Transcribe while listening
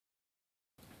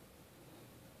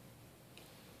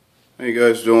How you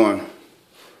guys doing?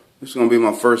 This is going to be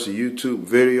my first YouTube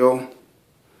video.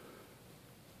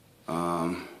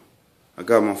 I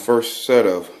got my first set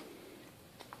of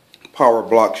power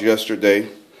blocks yesterday.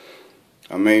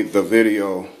 I made the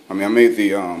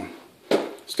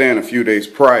stand a few days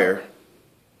prior.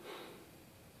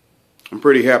 I'm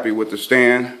pretty happy with the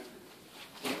stand.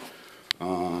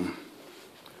 I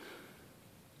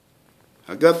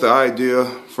got the idea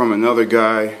from another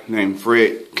guy named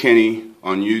Fred Kenny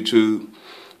on YouTube.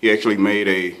 He actually made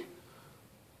a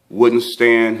wooden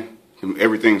stand.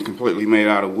 Everything's completely made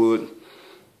out of wood.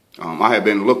 I had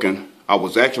been looking. I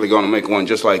was actually going to make one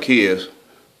just like his,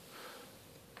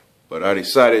 but I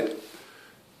decided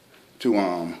to,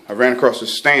 I ran across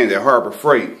this stand at Harbor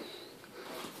Freight.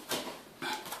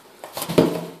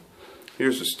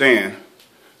 Here's the stand. It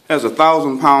has a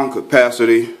 1,000-pound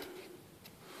capacity.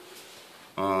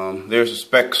 There's the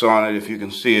specs on it if you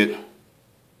can see it.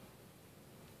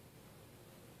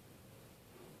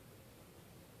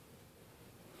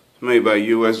 It's made by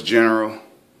U.S. General.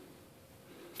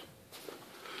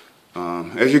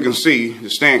 As you can see, the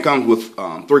stand comes with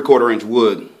 3/4 inch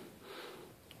wood,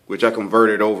 which I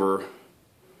converted over.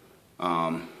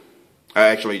 I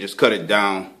actually just cut it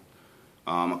down.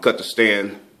 I cut the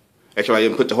stand. Actually, I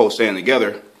didn't put the whole stand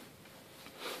together.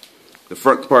 The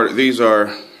front part, these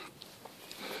are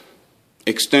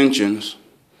extensions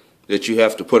that you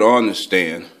have to put on the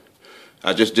stand.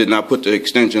 I just did not put the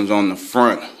extensions on the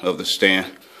front of the stand,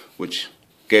 which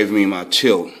gave me my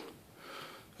tilt.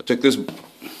 I took this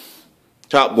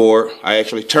top board, I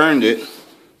actually turned it,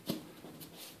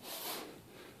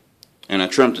 and I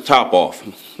trimmed the top off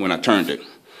when I turned it.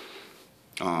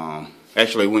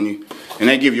 Actually, and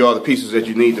they give you all the pieces that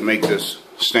you need to make this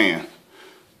stand.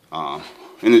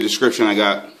 In the description, I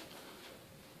got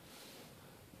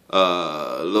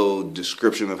a little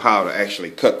description of how to actually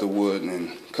cut the wood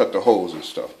and cut the holes and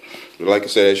stuff. But like I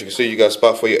said, as you can see, you got a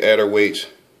spot for your adder weights.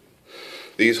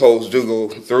 These holes do go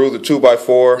through the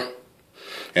 2x4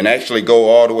 and actually go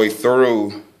all the way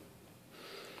through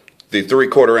the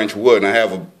 3/4 inch wood. And I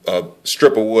have a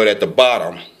strip of wood at the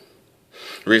bottom.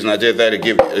 The reason I did that,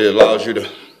 it allows you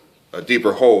a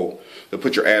deeper hole to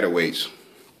put your adder weights.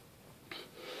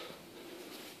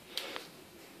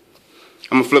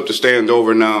 I'm going to flip the stand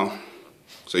over now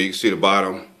so you can see the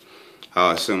bottom, how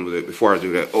I assembled it. Before I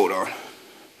do that, hold on.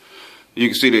 You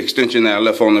can see the extension that I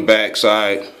left on the back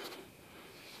side.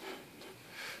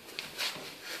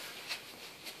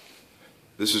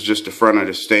 This is just the front of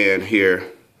the stand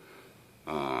here.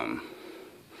 Oh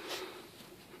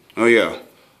yeah.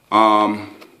 I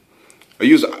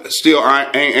use steel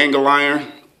angle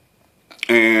iron,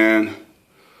 and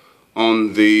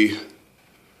on the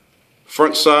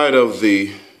front side of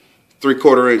the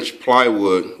 3/4 inch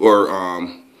plywood or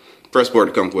pressboard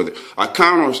that comes with it, I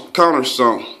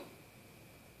countersunk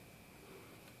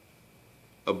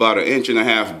about 1.5 inches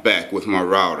back with my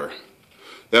router.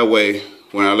 That way,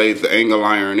 when I laid the angle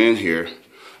iron in here,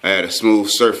 I had a smooth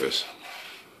surface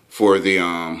for the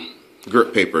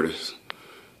grip paper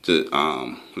to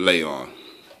lay on,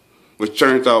 which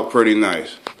turns out pretty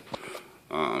nice.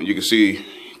 You can see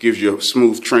it gives you a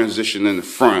smooth transition in the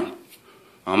front.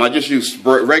 I just use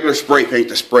regular spray paint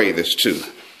to spray this too.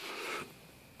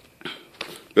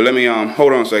 But let me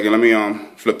hold on a second. Let me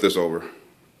flip this over.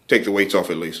 Take the weights off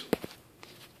at least.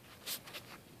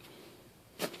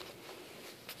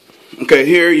 Okay,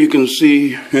 here you can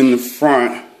see in the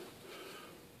front,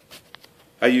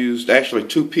 I used actually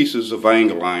 2 pieces of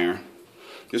angle iron.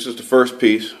 This is the first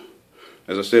piece.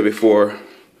 As I said before,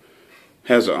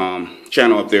 has a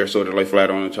channel up there so it'll lay flat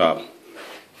on the top.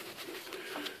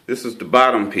 This is the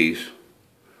bottom piece,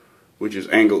 which is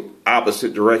angled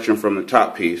opposite direction from the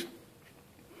top piece.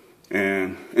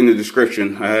 And in the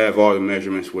description, I have all the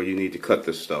measurements where you need to cut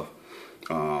this stuff.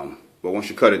 But once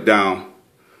you cut it down,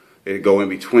 it'll go in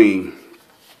between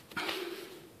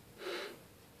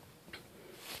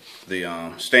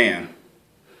the stand,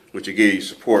 which will give you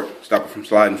support, stop it from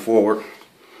sliding forward.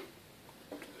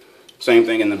 Same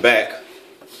thing in the back.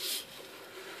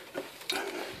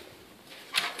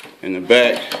 In the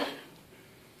back,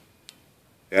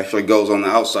 it actually goes on the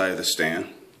outside of the stand.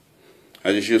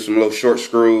 I just use some little short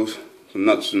screws, some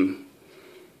nuts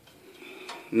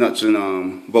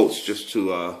and bolts just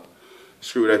to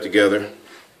screw that together.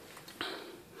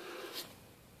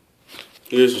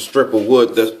 Here's a strip of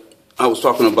wood that I was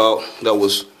talking about that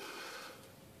was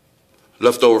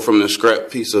left over from the scrap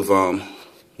piece of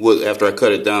wood after I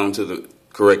cut it down to the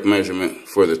correct measurement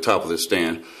for the top of the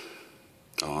stand.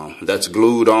 That's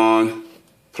glued on,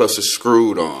 plus it's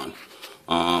screwed on.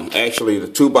 Actually, the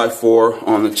 2x4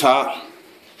 on the top,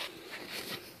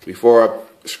 before I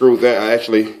screwed that. I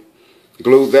actually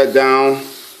glued that down.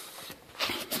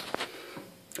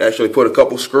 Actually put a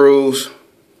couple screws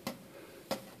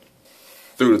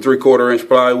through the 3/4 inch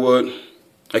plywood.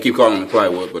 I keep calling it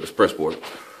plywood, but it's press board.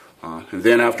 And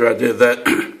then after I did that,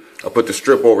 I put the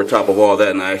strip over top of all that,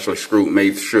 and I actually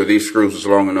made sure these screws was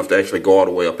long enough to actually go all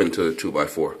the way up into the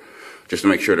 2x4, just to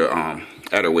make sure the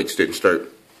outer weights didn't start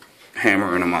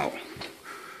hammering them out.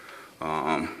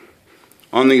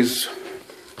 On these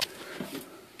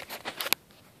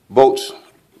bolts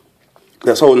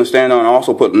that's holding the stand on, I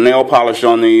also put nail polish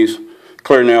on these,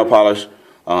 clear nail polish,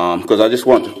 because I just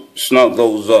want to snug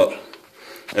those up.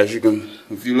 As you can,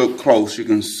 if you look close, you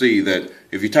can see that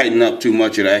if you tighten up too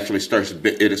much,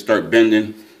 it'll start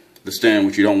bending the stand,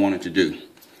 which you don't want it to do.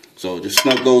 So just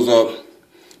snug those up,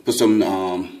 put some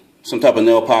type of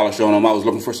nail polish on them. I was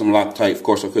looking for some Loctite. Of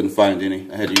course, I couldn't find any.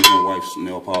 I had to use my wife's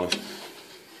nail polish.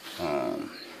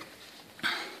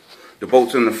 The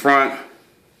bolts in the front,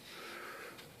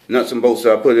 nuts and bolts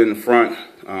that I put in the front,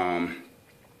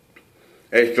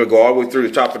 actually go all the way through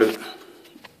the top of the.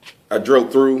 I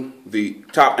drilled through the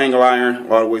top angle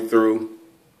iron all the way through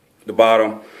the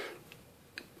bottom.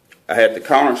 I had the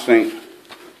countersink.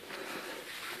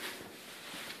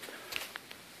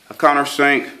 A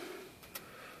countersink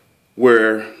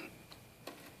where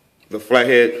the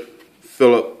flathead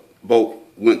Phillips bolt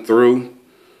went through,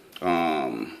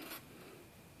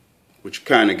 which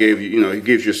kind of gave you, it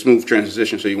gives you a smooth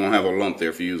transition, so you won't have a lump there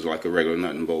if you use like a regular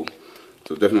nut and bolt.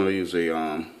 So definitely use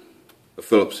a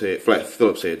Phillips head, flat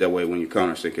Phillips head. That way, when you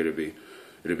countersink,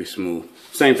 it'll be smooth.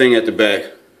 Same thing at the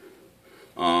back.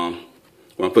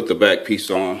 When I put the back piece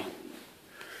on,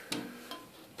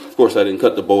 of course, I didn't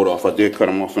cut the bolt off. I did cut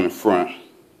them off in the front.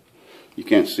 You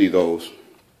can't see those.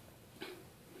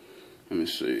 Let me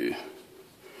see.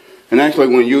 And actually,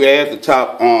 when you add the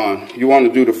top on, you want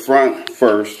to do the front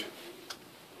first.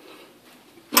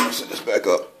 Set this back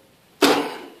up.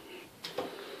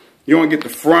 You want to get the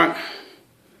front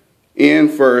in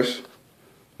first,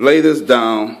 lay this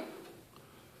down.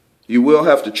 You will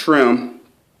have to trim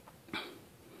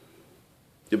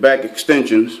the back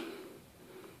extensions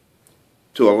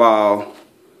to allow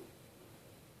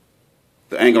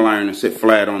the angle iron to sit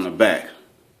flat on the back.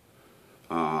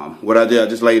 What I did, I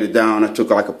just laid it down. I took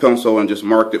like a pencil and just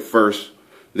marked it first,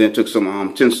 then took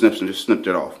some tin snips and just snipped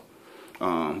it off.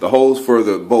 The holes for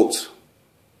the bolts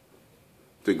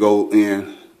to go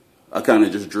in, I kind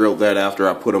of just drilled that after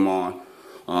I put them on.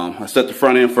 I set the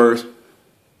front end first,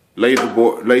 laid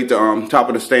the top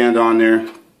of the stand on there,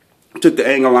 took the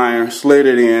angle iron, slid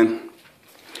it in.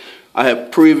 I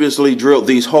had previously drilled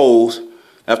these holes.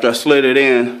 After I slid it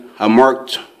in, I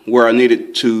marked where I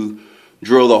needed to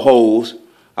drill the holes.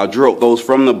 I drilled those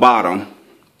from the bottom,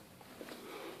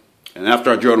 and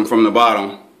after I drilled them from the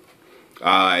bottom,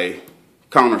 I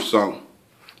countersunk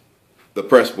the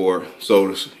press board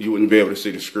so you wouldn't be able to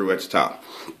see the screw at the top.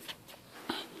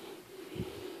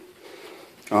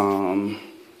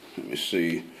 Let me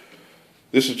see.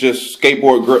 This is just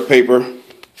skateboard grip paper.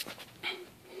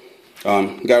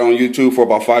 Got on YouTube for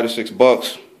about $5 to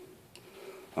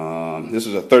 $6. This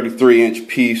is a 33-inch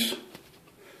piece.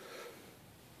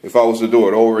 If I was to do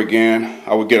it over again,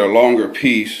 I would get a longer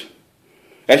piece.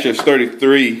 Actually, it's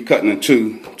 33 cut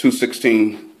into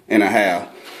 216 and a half.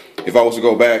 If I was to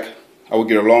go back, I would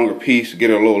get a longer piece,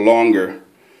 get it a little longer.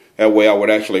 That way I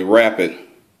would actually wrap it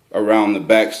around the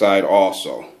back side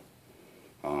also.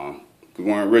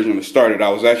 When I originally started, I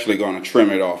was actually going to trim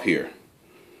it off here,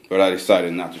 but I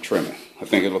decided not to trim it. I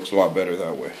think it looks a lot better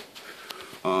that way.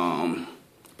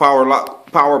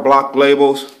 PowerBlock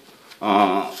labels.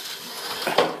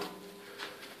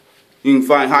 You can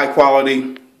find high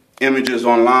quality images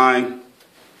online.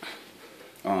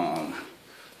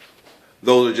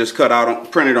 Those are just cut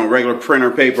out, printed on regular printer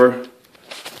paper,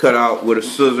 cut out with a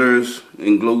scissors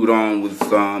and glued on with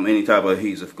any type of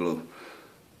adhesive glue.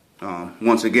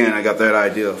 Once again, I got that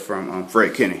idea from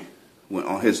Fred Kinney.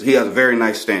 He has a very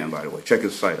nice stand, by the way. Check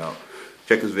his site out.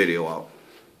 Check his video out.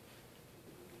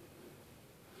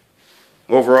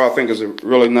 Overall, I think it's a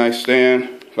really nice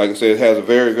stand. Like I said, it has a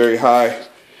very, very high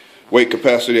weight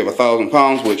capacity of 1,000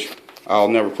 pounds, which I'll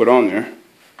never put on there.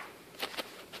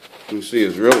 You can see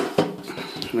it's really,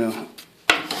 well,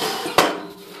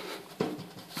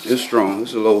 it's strong.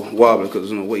 It's a little wobbly because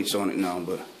there's no weights on it now,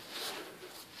 but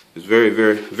it's very,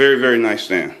 very, very, very nice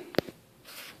stand.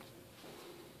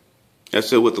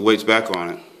 That's it with the weights back on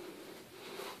it.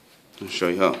 I'll show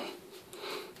you how.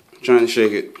 I'm trying to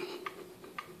shake it.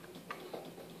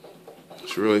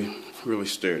 It's really, really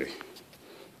sturdy.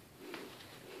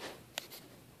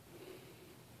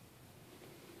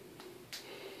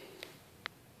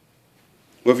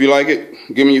 Well, if you like it,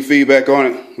 give me your feedback on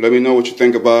it. Let me know what you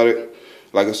think about it.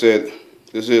 Like I said,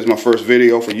 this is my first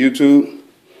video for YouTube.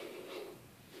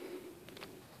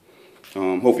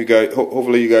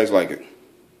 Hopefully you guys like it.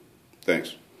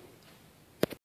 Thanks.